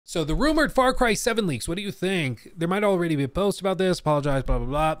So the rumored Far Cry 7 leaks, what do you think? There might already be a post about this, apologize, blah, blah,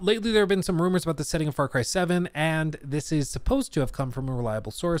 blah. Lately, there have been some rumors about the setting of Far Cry 7, and this is supposed to have come from a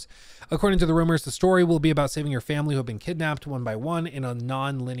reliable source. According to the rumors, the story will be about saving your family who have been kidnapped one by one in a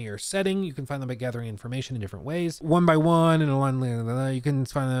non-linear setting. You can find them by gathering information in different ways. One by one in a non-linear, you can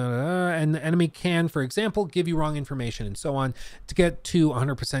find and the enemy can, for example, give you wrong information and so on. To get to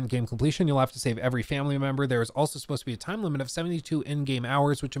 100% game completion, you'll have to save every family member. There is also supposed to be a time limit of 72 in-game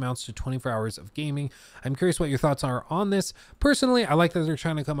hours, which amounts to 24 hours of gaming. I'm curious what your thoughts are on this. Personally, I like that they're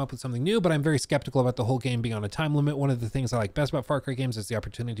trying to come up with something new, but I'm very skeptical about the whole game being on a time limit. One of the things I like best about Far Cry games is the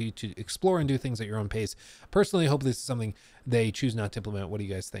opportunity to explore and do things at your own pace. Personally, I hope this is something they choose not to implement. What do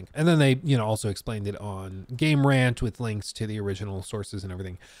you guys think? And then they, also explained it on Game Rant with links to the original sources and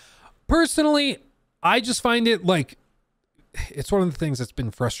everything. Personally, I just find it like, it's one of the things that's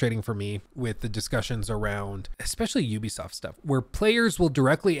been frustrating for me with the discussions around, especially Ubisoft stuff, where players will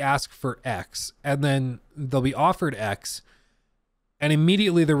directly ask for X and then they'll be offered X, and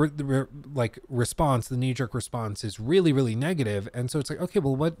immediately the response, the knee-jerk response, is really, really negative. And so it's like, okay,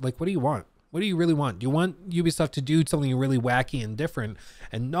 well, what do you want? What do you really want? Do you want Ubisoft to do something really wacky and different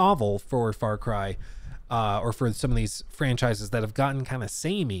and novel for Far Cry, or for some of these franchises that have gotten kind of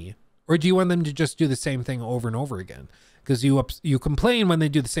samey? Or do you want them to just do the same thing over and over again? Because you complain when they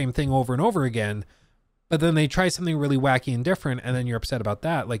do the same thing over and over again, but then they try something really wacky and different, and then you're upset about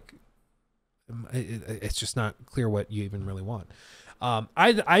that. Like, it's just not clear what you even really want.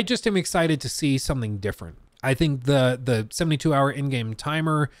 I just am excited to see something different. I think the 72-hour in-game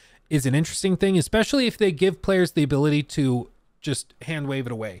timer is an interesting thing, especially if they give players the ability to just hand wave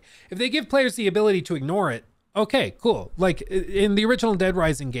it away. If they give players the ability to ignore it, okay, cool. Like in the original Dead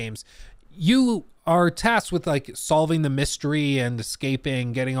Rising games, you are tasked with like solving the mystery and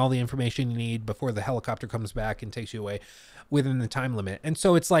escaping, getting all the information you need before the helicopter comes back and takes you away within the time limit. And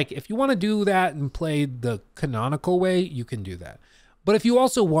so it's like, if you want to do that and play the canonical way, you can do that. But if you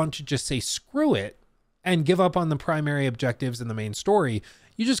also want to just say screw it and give up on the primary objectives and the main story,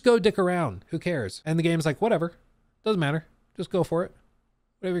 you just go dick around. Who cares? And the game's like, whatever, doesn't matter. Just go for it.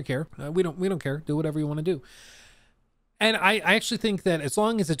 Whatever you care. We don't care. Do whatever you want to do. And I actually think that as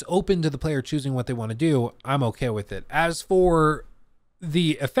long as it's open to the player choosing what they want to do, I'm okay with it. As for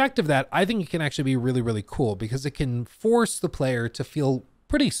the effect of that, I think it can actually be really, really cool, because it can force the player to feel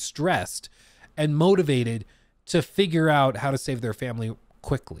pretty stressed and motivated to figure out how to save their family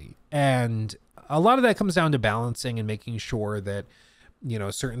quickly. And a lot of that comes down to balancing and making sure that,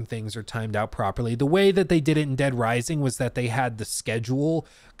 certain things are timed out properly. The way that they did it in Dead Rising was that they had the schedule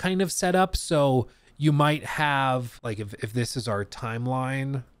kind of set up. So you might have, like, if this is our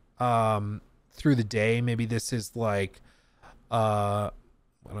timeline through the day, maybe this is like, I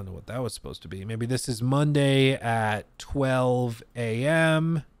don't know what that was supposed to be. Maybe this is Monday at 12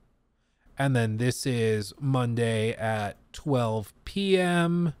 a.m. And then this is Monday at 12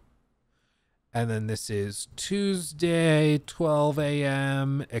 p.m. And then this is Tuesday, 12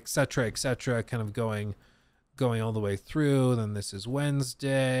 a.m., etc., kind of going all the way through. Then this is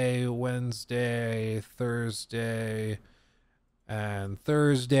Wednesday, Thursday, and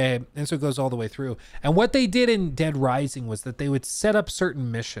Thursday. And so it goes all the way through. And what they did in Dead Rising was that they would set up certain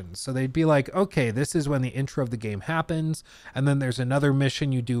missions. So they'd be like, okay, this is when the intro of the game happens. And then there's another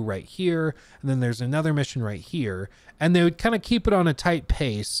mission you do right here. And then there's another mission right here. And they would kind of keep it on a tight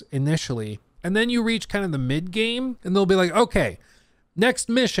pace initially. And then you reach kind of the mid game and they'll be like, okay, next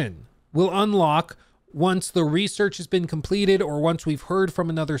mission will unlock once the research has been completed, or once we've heard from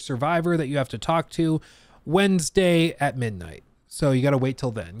another survivor that you have to talk to, Wednesday at midnight. So you got to wait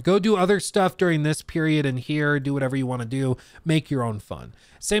till then. Go do other stuff during this period and here, do whatever you want to do, make your own fun.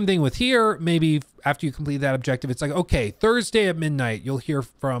 Same thing with here. Maybe after you complete that objective, it's like, okay, Thursday at midnight, you'll hear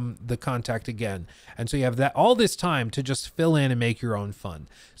from the contact again. And so you have that all this time to just fill in and make your own fun.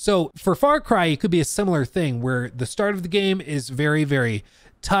 So for Far Cry, it could be a similar thing where the start of the game is very, very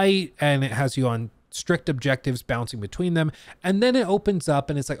tight and it has you on strict objectives bouncing between them. And then it opens up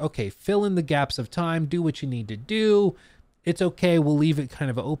and it's like, okay, fill in the gaps of time, do what you need to do. It's okay. We'll leave it kind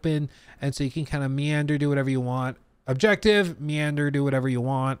of open. And so you can kind of meander, do whatever you want. Objective, meander, do whatever you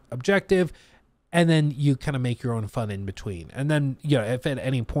want. Objective. And then you kind of make your own fun in between. And then, if at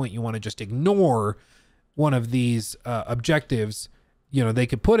any point you want to just ignore one of these objectives, they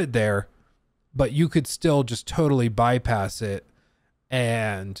could put it there, but you could still just totally bypass it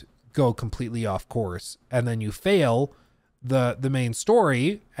and go completely off course. And then you fail the main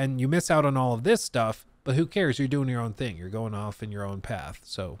story and you miss out on all of this stuff. But who cares? You're doing your own thing. You're going off in your own path.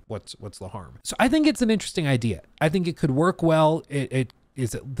 So what's the harm? So I think it's an interesting idea. I think it could work well. It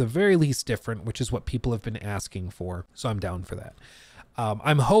is at the very least different, which is what people have been asking for. So I'm down for that.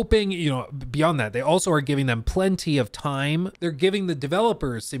 I'm hoping, you know, beyond that, they also are giving them plenty of time. They're giving the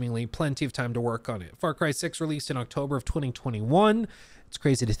developers seemingly plenty of time to work on it. Far Cry 6 released in October of 2021. It's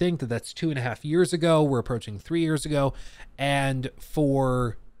crazy to think that that's 2.5 years ago. We're approaching 3 years ago. And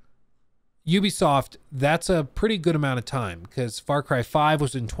for Ubisoft, that's a pretty good amount of time, because Far Cry 5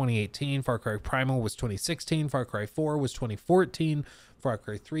 was in 2018, Far Cry Primal was 2016, Far Cry 4 was 2014, Far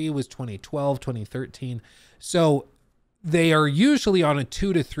Cry 3 was 2012, 2013. So they are usually on a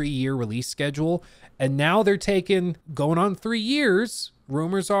 2 to 3 year release schedule, and now they're going on 3 years.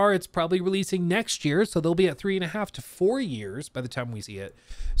 Rumors are it's probably releasing next year, so they'll be at 3.5 to 4 years by the time we see it.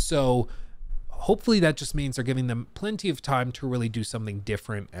 So hopefully that just means they're giving them plenty of time to really do something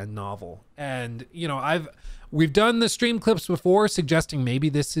different and novel. And, you know, we've done the stream clips before suggesting maybe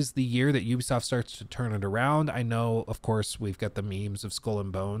this is the year that Ubisoft starts to turn it around. I know, of course, we've got the memes of Skull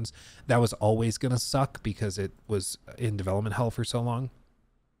and Bones. That was always going to suck because it was in development hell for so long.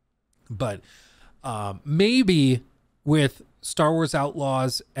 But maybe with Star Wars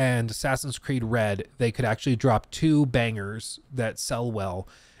Outlaws and Assassin's Creed Red, they could actually drop 2 bangers that sell well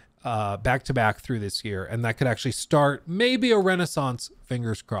back to back through this year, and that could actually start maybe a renaissance,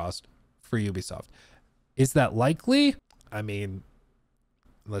 fingers crossed, for Ubisoft. Is that likely? I mean,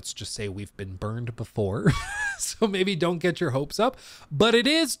 let's just say we've been burned before, so maybe don't get your hopes up, but it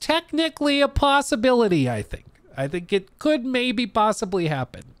is technically a possibility. I think it could maybe possibly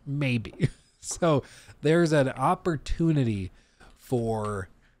happen, maybe. So there's an opportunity for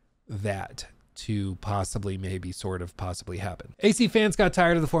that to possibly, maybe, sort of, possibly happen. AC fans got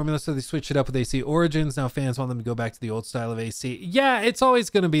tired of the formula, so they switched it up with AC Origins. Now fans want them to go back to the old style of AC. Yeah, it's always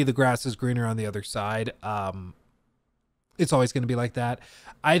going to be the grass is greener on the other side. It's always going to be like that.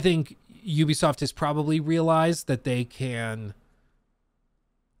 I think Ubisoft has probably realized that they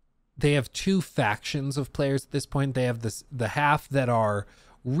have 2 factions of players at this point. They have the half that are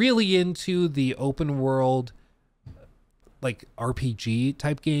really into the open world, like RPG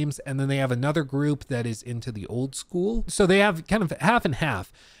type games, and then they have another group that is into the old school. So they have kind of half and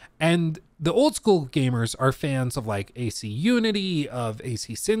half. And the old school gamers are fans of like AC Unity, of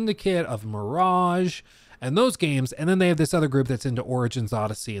AC Syndicate, of Mirage, and those games. And then they have this other group that's into Origins,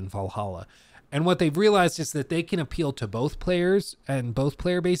 Odyssey, and Valhalla. And what they've realized is that they can appeal to both players and both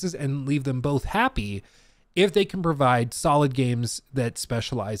player bases and leave them both happy if they can provide solid games that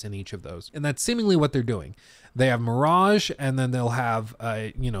specialize in each of those. And that's seemingly what they're doing. They have Mirage, and then they'll have,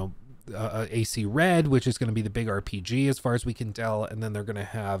 AC Red, which is going to be the big RPG as far as we can tell. And then they're going to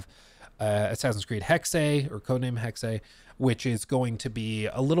have Assassin's Creed Hexe, or codename Hexe, which is going to be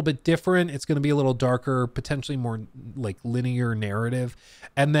a little bit different. It's going to be a little darker, potentially more like linear narrative.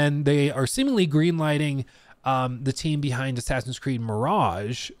 And then they are seemingly greenlighting the team behind Assassin's Creed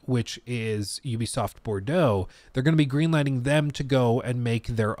Mirage, which is Ubisoft Bordeaux. They're going to be greenlighting them to go and make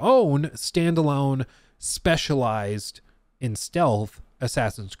their own standalone, specialized in stealth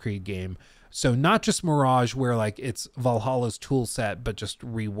Assassin's Creed game. So not just Mirage, where like it's Valhalla's tool set, but just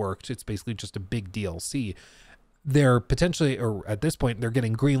reworked. It's basically just a big DLC. They're potentially, or at this point, they're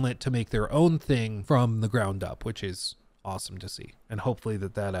getting greenlit to make their own thing from the ground up, which is awesome to see. And hopefully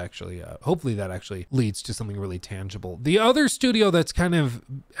that actually leads to something really tangible. The other studio that's kind of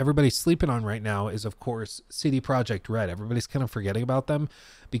everybody's sleeping on right now is, of course, CD Projekt Red. Everybody's kind of forgetting about them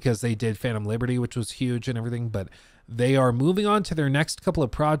because they did Phantom Liberty, which was huge and everything, but they are moving on to their next couple of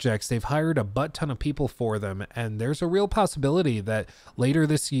projects. They've hired a butt ton of people for them, and there's a real possibility that later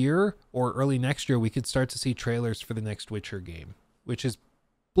this year or early next year we could start to see trailers for the next Witcher game, which is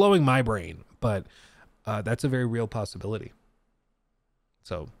blowing my brain, but that's a very real possibility.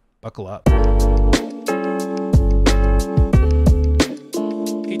 So buckle up.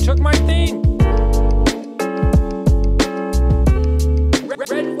 He took my thing.